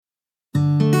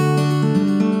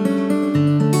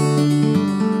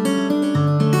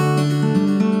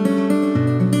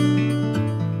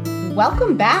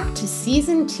Welcome back to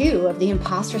season 2 of the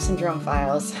Imposter Syndrome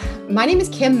Files. My name is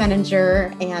Kim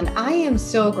Menninger, and I am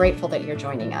so grateful that you're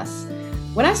joining us.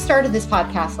 When I started this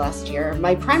podcast last year,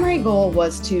 my primary goal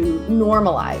was to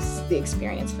normalize the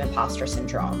experience of imposter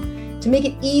syndrome, to make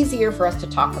it easier for us to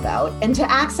talk about, and to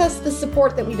access the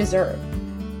support that we deserve.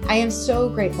 I am so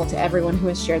grateful to everyone who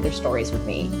has shared their stories with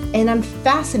me, and I'm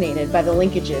fascinated by the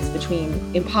linkages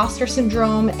between imposter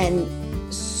syndrome and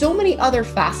so many other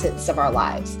facets of our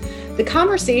lives. The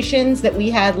conversations that we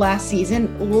had last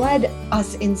season led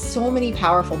us in so many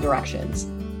powerful directions.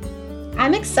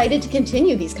 I'm excited to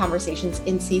continue these conversations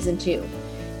in season 2.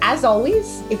 As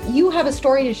always, if you have a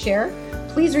story to share,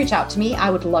 please reach out to me. I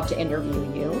would love to interview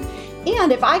you.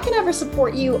 And if I can ever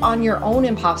support you on your own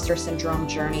imposter syndrome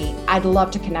journey, I'd love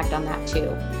to connect on that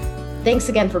too. Thanks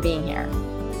again for being here.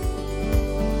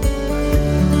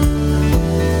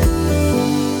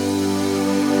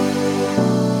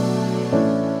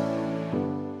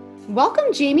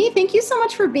 Welcome, Jamie. Thank you so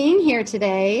much for being here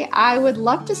today. I would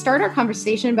love to start our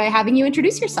conversation by having you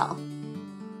introduce yourself.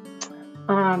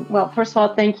 Well, first of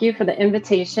all, thank you for the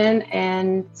invitation.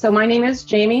 And so my name is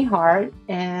Jamie Hart,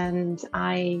 and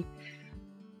I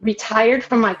retired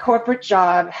from my corporate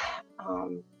job,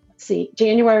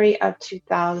 January of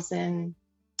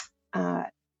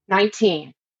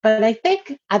 2019. But I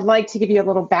think I'd like to give you a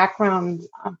little background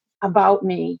about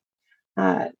me,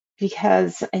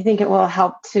 because I think it will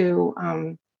help to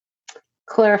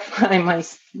clarify my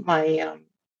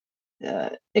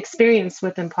experience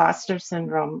with imposter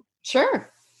syndrome. Sure.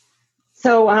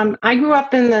 So I grew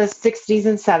up in the 60s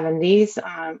and 70s,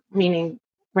 meaning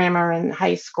grammar and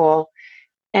high school.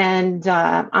 And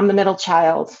I'm the middle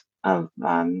child of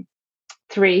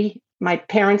 3. My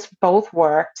parents both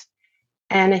worked.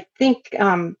 And I think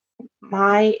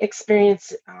my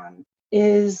experience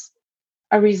is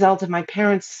a result of my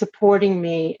parents supporting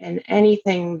me in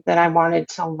anything that I wanted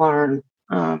to learn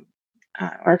or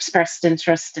expressed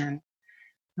interest in.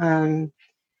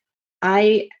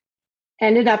 I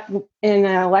ended up in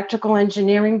an electrical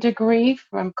engineering degree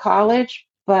from college,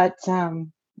 but I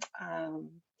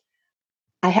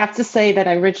have to say that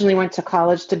I originally went to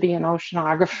college to be an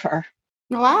oceanographer.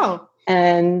 Wow.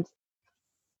 And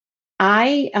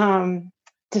I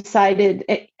decided,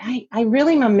 I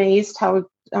really am amazed how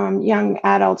young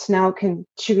adults now can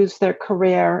choose their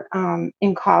career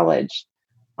in college.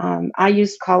 I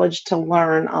used college to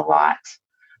learn a lot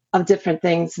of different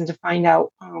things and to find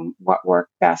out what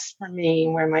worked best for me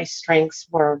and where my strengths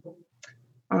were.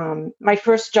 My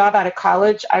first job out of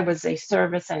college, I was a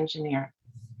service engineer.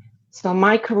 So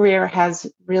my career has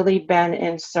really been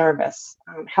in service,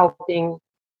 helping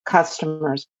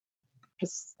customers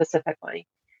specifically.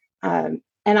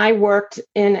 And I worked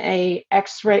in an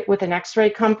X-ray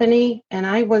company, and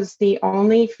I was the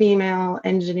only female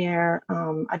engineer,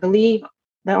 I believe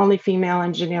the only female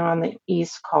engineer on the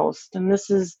East Coast. And this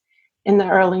is in the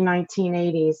early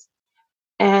 1980s.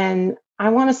 And I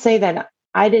want to say that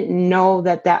I didn't know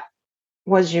that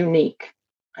was unique.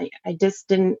 I just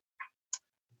didn't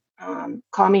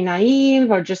call me naive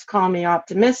or just call me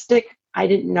optimistic. I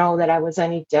didn't know that I was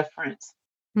any different.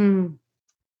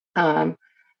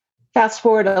 Fast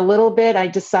forward a little bit, I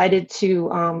decided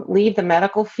to leave the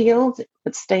medical field,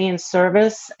 but stay in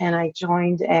service, and I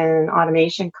joined an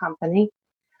automation company.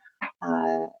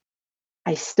 I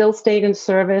still stayed in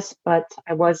service, but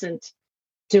I wasn't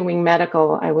doing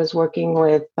medical. I was working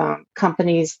with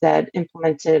companies that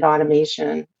implemented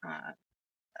automation,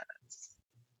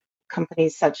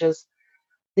 companies such as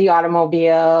the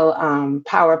automobile,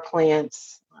 power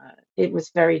plants. It was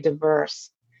very diverse.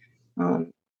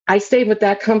 I stayed with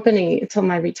that company until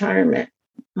my retirement.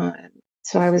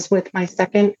 So I was with my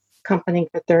second company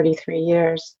for 33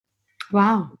 years.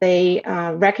 Wow. They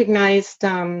recognized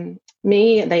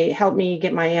me. They helped me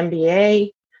get my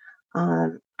MBA.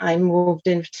 I moved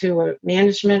into a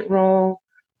management role.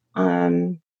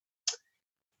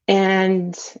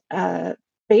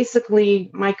 Basically,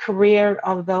 my career,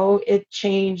 although it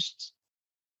changed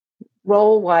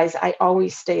role-wise, I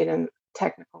always stayed in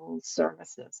technical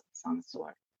services of some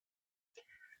sort.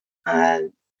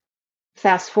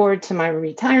 Fast forward to my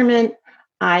retirement,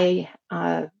 I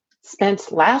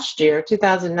spent last year,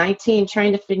 2019,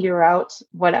 trying to figure out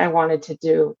what I wanted to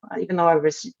do. Even though I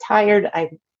was retired,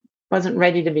 I wasn't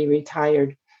ready to be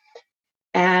retired.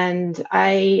 And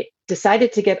I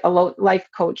decided to get a life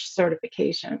coach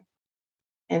certification.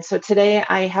 And so today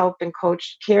I help and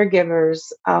coach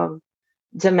caregivers of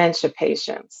dementia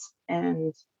patients.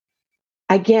 And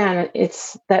again,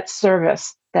 it's that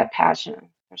service, that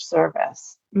passion for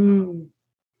service.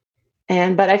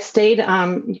 But I've stayed,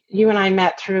 you and I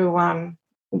met through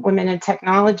women in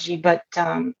technology, but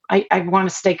I want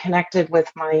to stay connected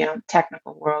with my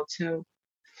technical world too.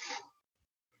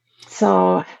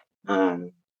 So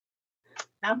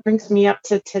that brings me up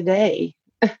to today.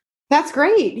 That's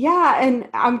great. Yeah. And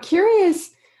I'm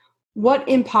curious what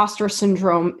imposter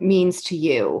syndrome means to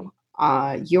you.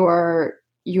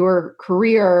 Your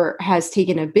career has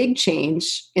taken a big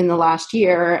change in the last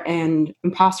year, and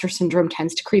imposter syndrome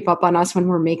tends to creep up on us when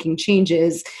we're making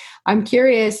changes. I'm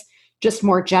curious, just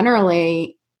more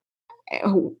generally,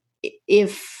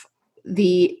 if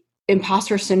the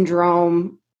imposter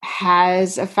syndrome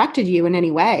has affected you in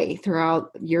any way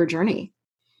throughout your journey.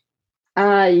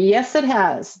 Yes, it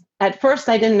has. At first,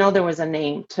 I didn't know there was a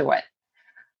name to it.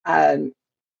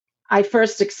 I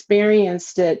first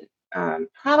experienced it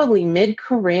probably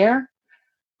mid-career,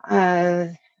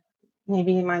 maybe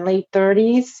in my late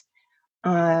 30s.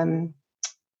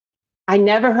 I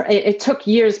never heard, it took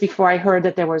years before I heard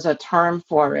that there was a term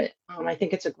for it. I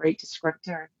think it's a great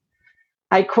descriptor.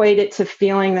 I equate it to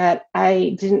feeling that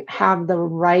I didn't have the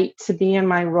right to be in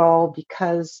my role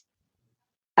because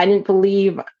I didn't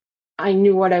believe I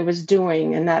knew what I was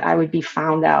doing and that I would be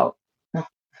found out.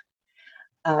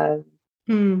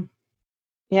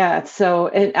 Yeah, so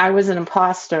I was an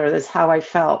imposter. That's how I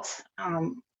felt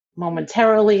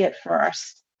momentarily at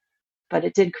first, but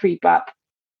it did creep up.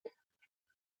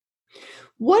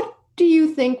 What do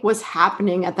you think was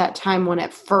happening at that time when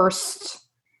it first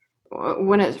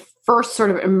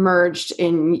sort of emerged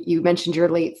in, you mentioned your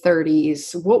late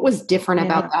 30s? What was different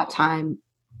about that time?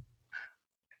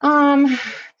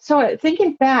 So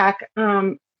thinking back,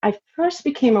 I first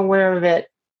became aware of it.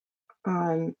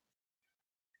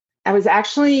 I was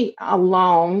actually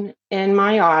alone in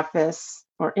my office,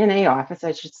 or in a office,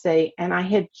 I should say, and I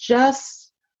had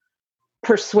just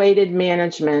persuaded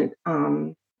management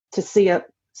to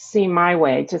see my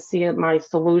way, to see my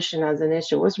solution as an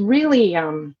issue. It was really,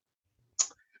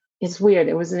 it's weird.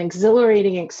 It was an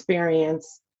exhilarating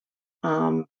experience,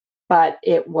 but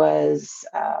it was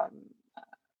a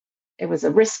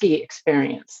risky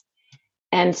experience.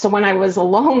 And so when I was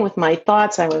alone with my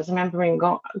thoughts, I was remembering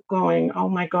going, oh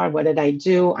my God, what did I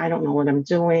do? I don't know what I'm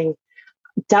doing.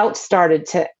 Doubt started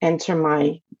to enter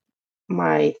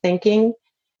my thinking.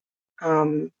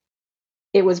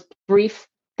 It was brief.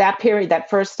 That period, that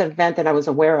first event that I was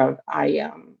aware of, I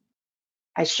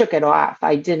shook it off.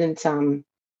 I didn't.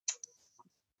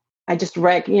 I just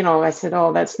I said,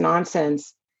 oh, that's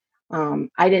nonsense.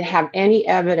 I didn't have any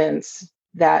evidence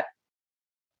that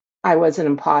I was an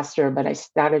imposter, but I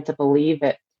started to believe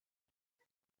it.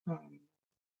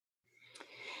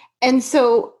 And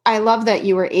so I love that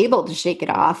you were able to shake it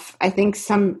off. I think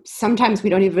sometimes we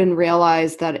don't even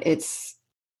realize that it's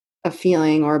a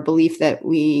feeling or a belief that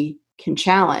we can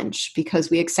challenge because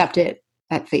we accept it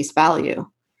at face value.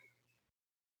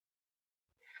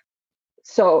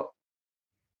 So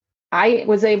I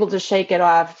was able to shake it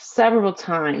off several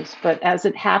times, but as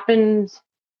it happened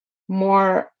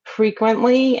more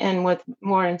frequently and with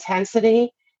more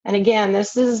intensity, and again,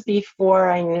 this is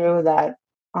before I knew that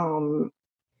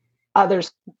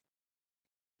others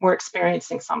were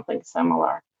experiencing something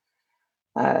similar.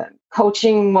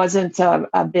 Coaching wasn't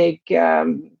a big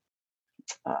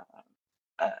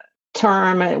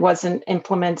term. It wasn't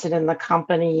implemented in the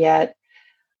company yet.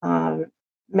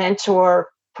 Mentor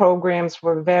programs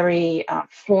were very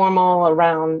formal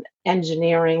around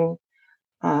engineering.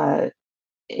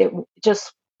 It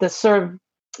just the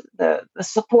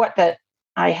support that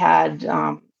I had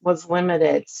was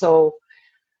limited. So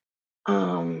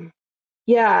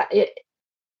yeah,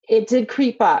 it did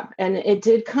creep up, and it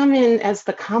did come in as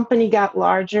the company got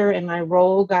larger and my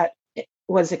role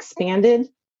was expanded.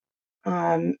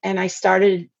 And I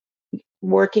started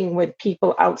working with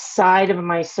people outside of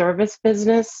my service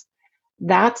business.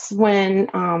 That's when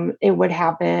it would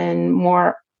happen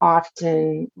more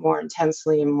often, more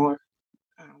intensely, and more.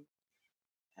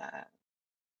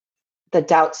 The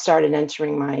doubt started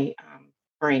entering my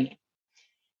brain.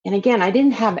 And again, I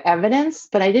didn't have evidence,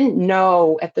 but I didn't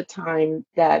know at the time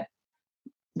that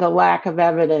the lack of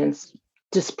evidence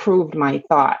disproved my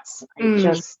thoughts. I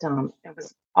just, it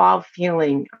was all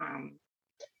feeling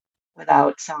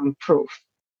without proof.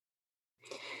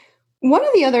 One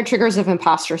of the other triggers of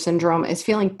imposter syndrome is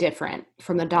feeling different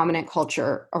from the dominant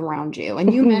culture around you.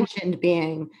 And you mentioned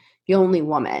being the only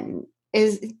woman.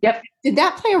 Yep. Did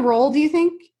that play a role, do you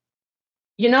think?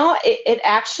 It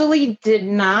actually did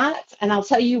not. And I'll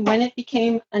tell you when it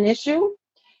became an issue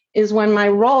is when my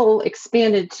role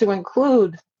expanded to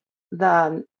include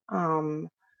the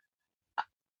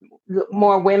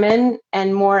more women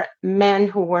and more men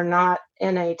who were not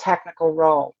in a technical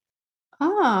role.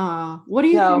 Ah, what do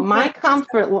you So think my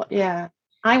that? yeah,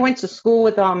 I went to school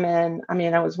with all men. I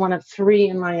mean, I was one of three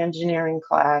in my engineering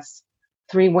class,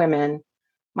 three women.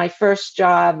 My first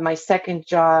job, my second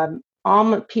job, all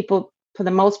my people, for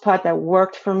the most part, that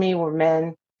worked for me were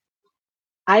men.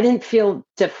 I didn't feel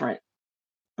different.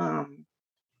 Um,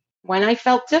 when I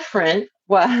felt different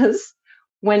was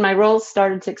when my roles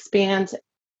started to expand,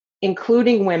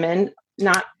 including women,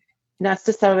 not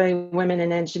necessarily women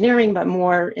in engineering, but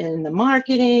more in the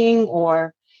marketing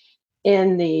or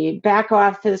in the back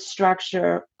office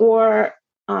structure or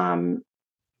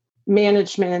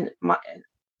management.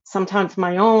 Sometimes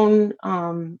my own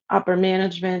upper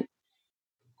management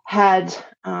had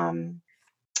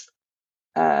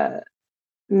uh,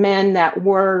 men that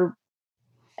were,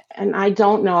 and I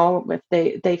don't know if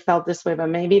they felt this way, but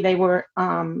maybe they were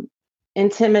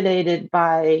intimidated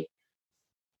by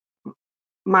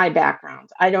my background.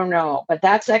 I don't know, but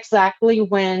that's exactly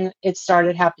when it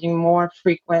started happening more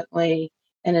frequently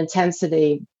and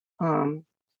intensity, when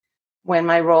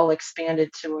my role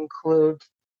expanded to include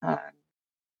uh,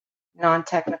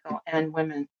 non-technical and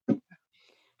women.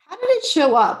 How did it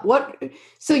show up?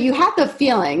 So you had the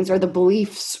feelings or the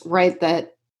beliefs, right,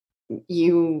 that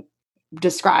you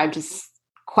described as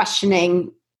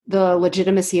questioning the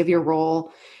legitimacy of your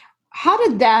role. How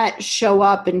did that show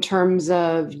up in terms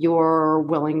of your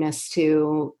willingness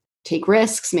to take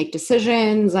risks, make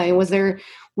decisions? Was there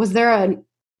an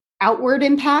outward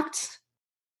impact?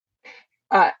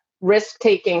 Risk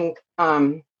taking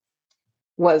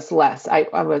was less.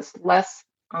 I was less.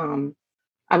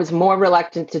 I was more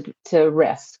reluctant to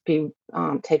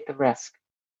take the risk.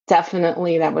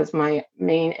 Definitely, that was my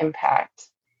main impact.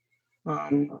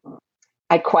 I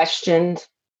questioned.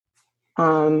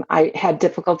 I had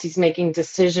difficulties making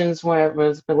decisions where it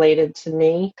was related to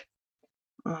me.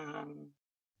 I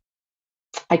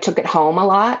took it home a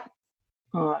lot.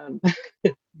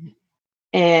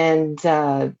 And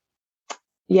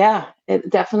yeah, it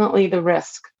definitely the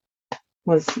risk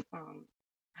was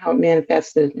how it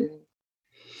manifested.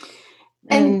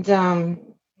 And go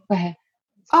ahead.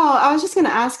 Oh, I was just going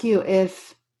to ask you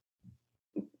if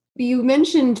you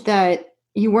mentioned that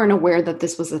you weren't aware that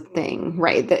this was a thing,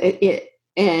 right?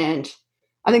 And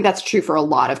I think that's true for a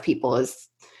lot of people is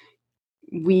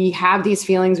we have these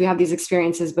feelings, we have these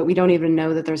experiences, but we don't even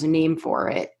know that there's a name for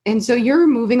it. And so you're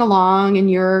moving along and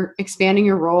you're expanding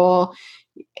your role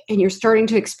and you're starting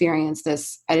to experience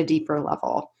this at a deeper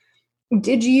level.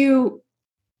 Did you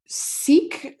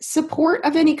seek support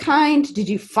of any kind? Did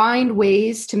you find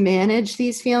ways to manage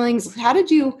these feelings? How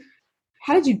did you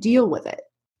deal with it?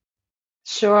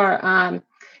 Sure.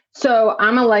 So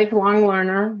I'm a lifelong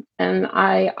learner, and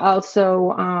I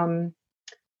also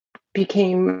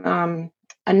became a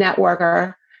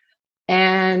networker,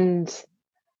 and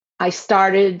I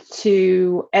started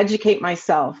to educate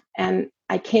myself. And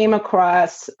I came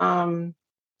across a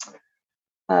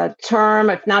term,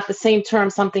 if not the same term,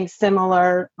 something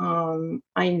similar. I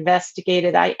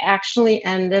investigated. I actually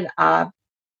ended up,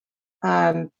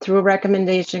 through a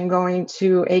recommendation, going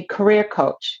to a career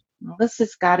coach. Well, this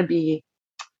has got to be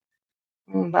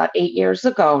about 8 years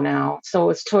ago now. So it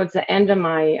was towards the end of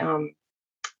my,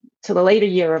 to the later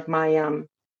year of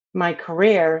my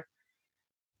career.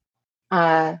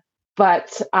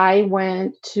 But I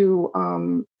went to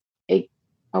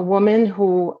a woman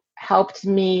who helped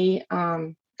me,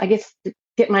 I guess,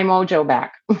 get my mojo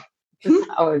back.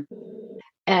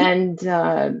 And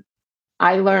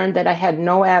I learned that I had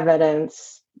no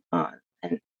evidence,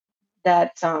 and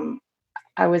that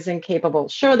I was incapable.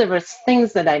 Sure, there were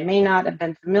things that I may not have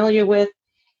been familiar with,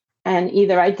 and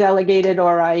either I delegated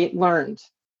or I learned.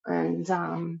 And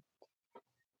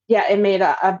yeah, it made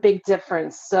a big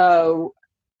difference. So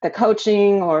the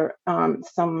coaching, or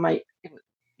some might,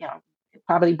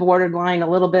 probably borderline a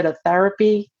little bit of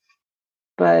therapy,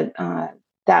 but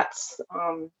that's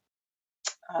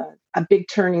a big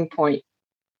turning point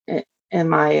in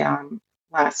my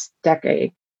last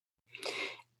decade.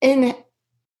 And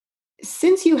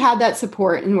since you had that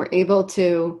support and were able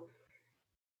to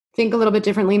think a little bit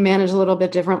differently, manage a little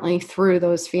bit differently through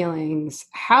those feelings,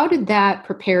 how did that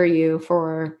prepare you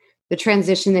for the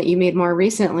transition that you made more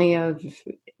recently of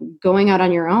going out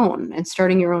on your own and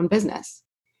starting your own business?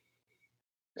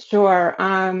 Sure.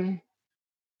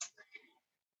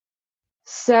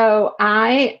 So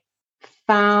I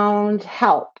found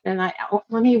help, and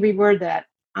let me reword that.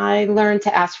 I learned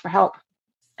to ask for help,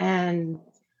 and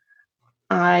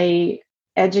I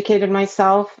educated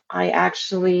myself. I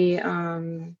actually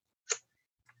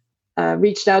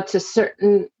reached out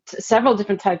to several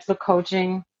different types of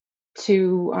coaching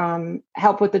to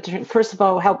help with first of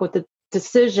all, help with the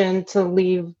decision to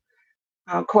leave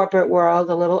corporate world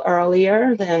a little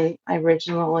earlier than I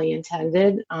originally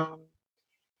intended.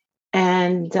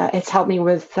 And it's helped me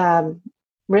with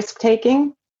risk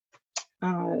taking.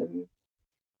 Um,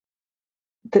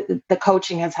 the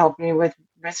coaching has helped me with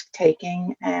risk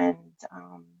taking. And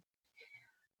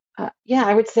yeah,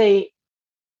 I would say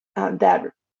that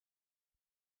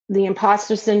the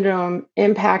imposter syndrome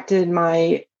impacted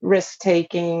my risk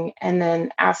taking, and then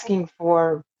asking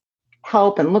for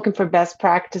help and looking for best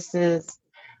practices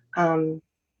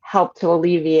helped to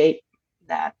alleviate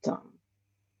that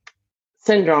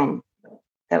syndrome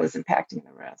that was impacting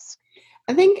the risk.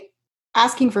 I think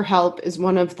asking for help is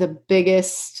one of the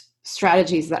biggest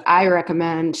strategies that I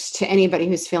recommend to anybody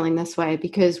who's feeling this way,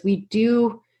 because we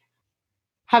do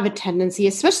have a tendency,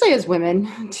 especially as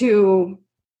women, to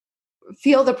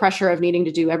feel the pressure of needing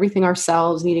to do everything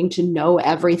ourselves, needing to know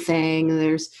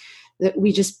everything.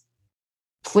 We just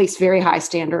place very high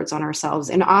standards on ourselves.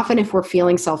 And often if we're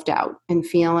feeling self-doubt and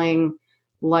feeling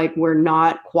like we're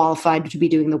not qualified to be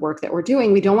doing the work that we're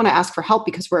doing, we don't want to ask for help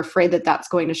because we're afraid that that's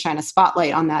going to shine a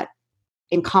spotlight on that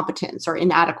incompetence or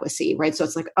inadequacy, right? So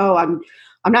it's like, oh, I'm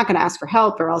not going to ask for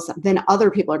help, or else then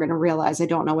other people are going to realize I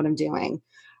don't know what I'm doing.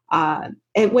 And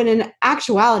when in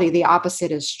actuality, the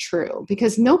opposite is true,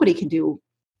 because nobody can do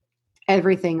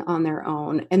everything on their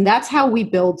own. And that's how we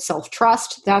build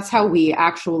self-trust. That's how we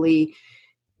actually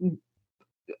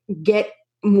get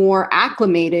more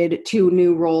acclimated to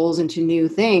new roles and to new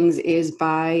things, is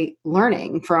by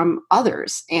learning from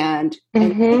others and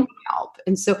seeking help.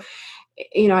 And so,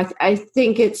 I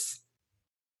think it's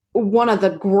one of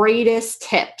the greatest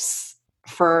tips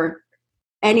for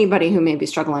anybody who may be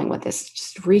struggling with this.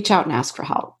 Just reach out and ask for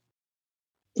help.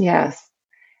 Yes.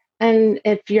 And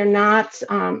if you're not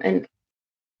and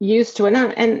used to it,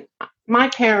 and my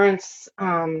parents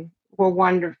were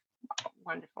wonderful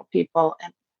people,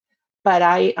 but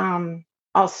I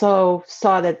also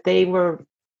saw that they were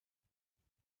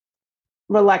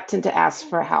reluctant to ask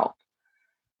for help.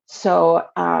 So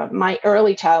my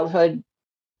early childhood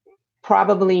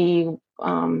probably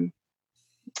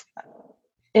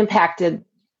impacted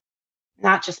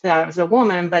not just that I was a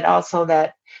woman, but also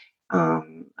that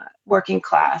working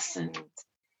class and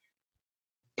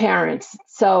parents.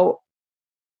 So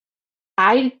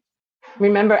I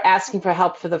remember asking for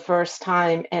help for the first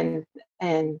time, and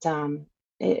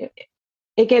it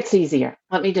gets easier.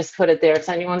 Let me just put it there. If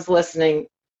anyone's listening,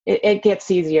 it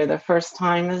gets easier. The first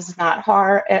time is not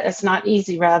hard. It's not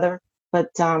easy, rather,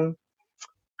 but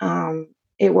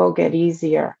it will get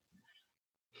easier.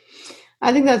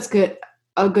 I think that's good.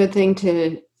 A good thing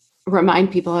to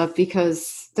remind people of,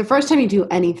 because the first time you do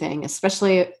anything,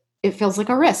 especially, it feels like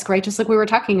a risk, right? Just like we were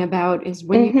talking about, is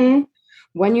when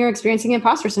you're experiencing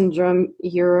imposter syndrome,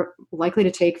 you're likely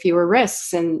to take fewer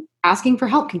risks, and asking for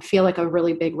help can feel like a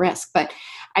really big risk. But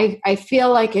I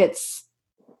feel like it's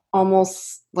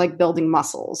almost like building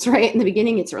muscles, right? In the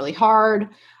beginning, it's really hard,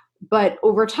 but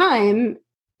over time,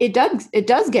 it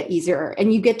does get easier,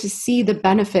 and you get to see the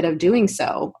benefit of doing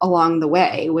so along the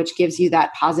way, which gives you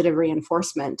that positive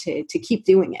reinforcement to keep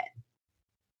doing it.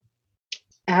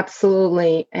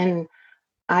 Absolutely. And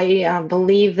I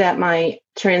believe that my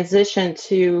transition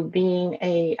to being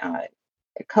a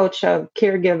coach of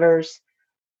caregivers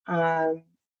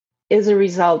is a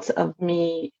result of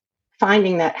me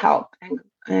finding that help.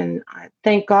 And I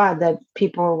thank God that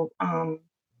people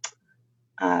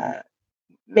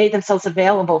made themselves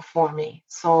available for me.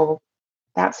 So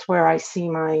that's where I see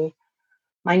my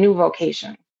new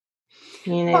vocation,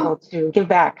 being able to give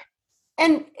back.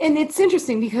 And it's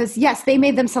interesting because, yes, they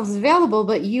made themselves available,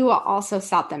 but you also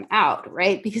sought them out,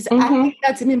 right? Because I think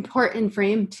that's an important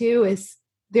frame too, is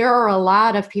there are a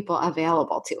lot of people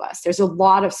available to us. There's a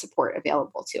lot of support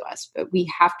available to us, but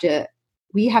we have to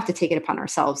take it upon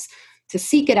ourselves to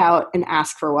seek it out and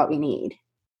ask for what we need.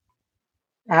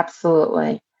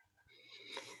 Absolutely.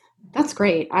 That's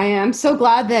great. I am so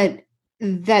glad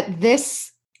that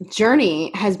this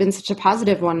journey has been such a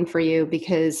positive one for you,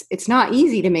 because it's not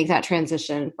easy to make that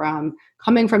transition from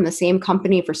coming from the same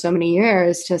company for so many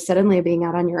years to suddenly being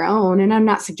out on your own. And I'm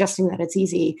not suggesting that it's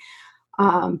easy,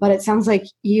 but it sounds like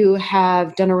you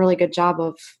have done a really good job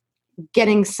of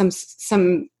getting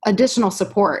some additional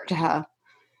support to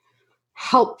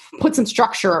help put some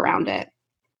structure around it.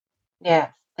 Yeah,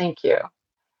 thank you.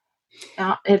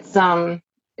 It's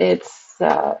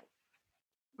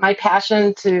my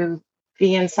passion to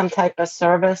be in some type of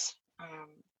service,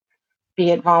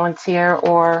 be it volunteer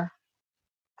or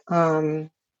with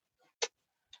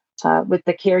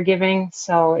the caregiving.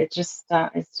 So it just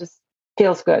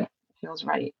feels good, feels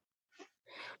right.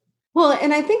 Well,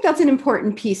 and I think that's an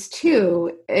important piece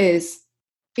too, is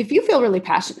if you feel really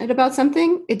passionate about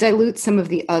something, it dilutes some of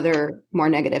the other more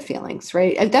negative feelings,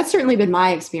 right? And that's certainly been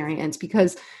my experience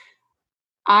because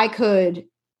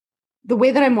the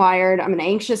way that I'm wired, I'm an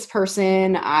anxious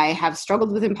person. I have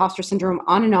struggled with imposter syndrome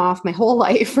on and off my whole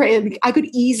life, right? I could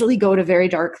easily go to very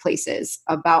dark places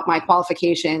about my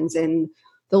qualifications and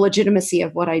the legitimacy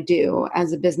of what I do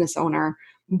as a business owner.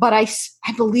 But I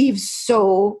believe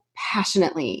so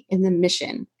passionately in the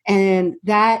mission, and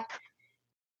that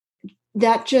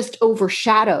just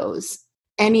overshadows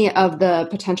any of the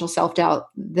potential self-doubt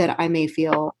that I may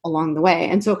feel along the way.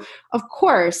 And so, of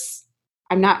course,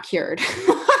 I'm not cured.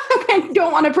 I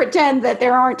don't want to pretend that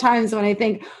there aren't times when I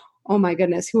think, oh my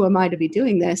goodness, who am I to be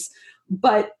doing this?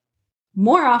 But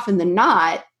more often than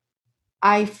not,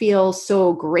 I feel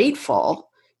so grateful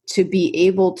to be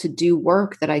able to do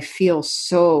work that I feel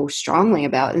so strongly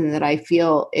about and that I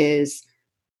feel is,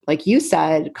 like you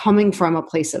said, coming from a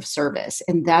place of service.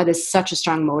 And that is such a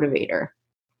strong motivator.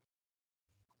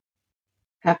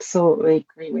 Absolutely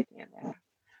agree with you there.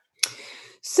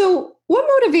 So what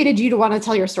motivated you to want to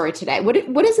tell your story today? What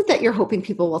is it that you're hoping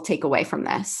people will take away from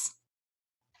this?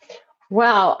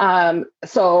 Well,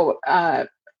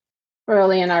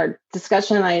 early in our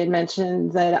discussion, I had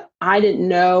mentioned that I didn't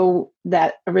know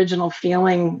that original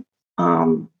feeling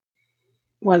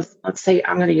was, let's say,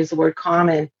 I'm going to use the word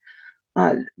common.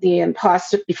 The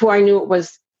imposter, before I knew it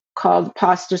was called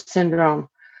imposter syndrome,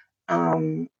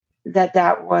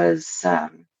 that was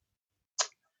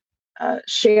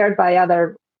shared by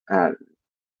other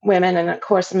women and, of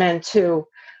course, men too.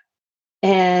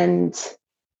 And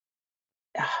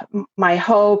my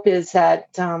hope is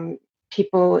that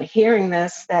people hearing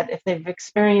this, that if they've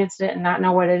experienced it and not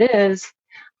know what it is,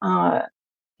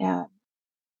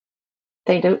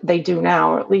 they do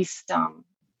now, or at least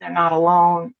they're not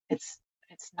alone. It's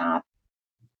not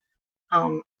I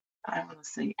don't want to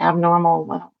say abnormal,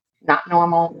 well, not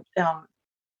normal.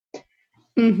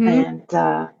 And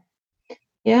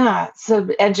so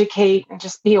educate and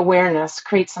just be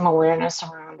create some awareness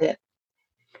around it.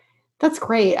 That's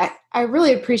great. I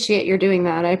really appreciate your doing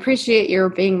that. I appreciate your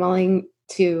being willing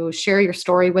to share your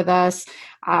story with us.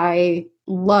 I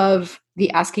love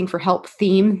the asking for help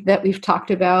theme that we've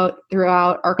talked about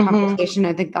throughout our conversation.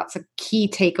 I think that's a key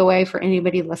takeaway for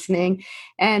anybody listening.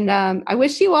 And I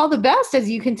wish you all the best as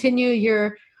you continue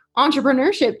your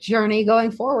entrepreneurship journey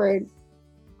going forward.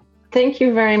 Thank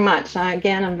you very much.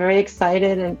 Again, I'm very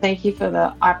excited, and thank you for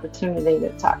the opportunity to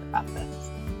talk about this.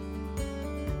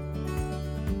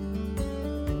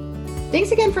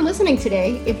 Thanks again for listening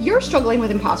today. If you're struggling with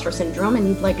imposter syndrome and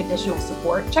you'd like additional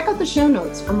support, check out the show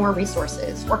notes for more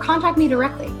resources or contact me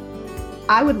directly.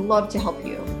 I would love to help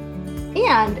you.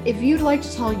 And if you'd like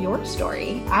to tell your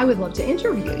story, I would love to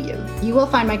interview you. You will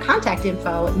find my contact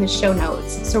info in the show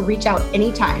notes, so reach out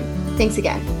anytime. Thanks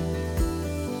again.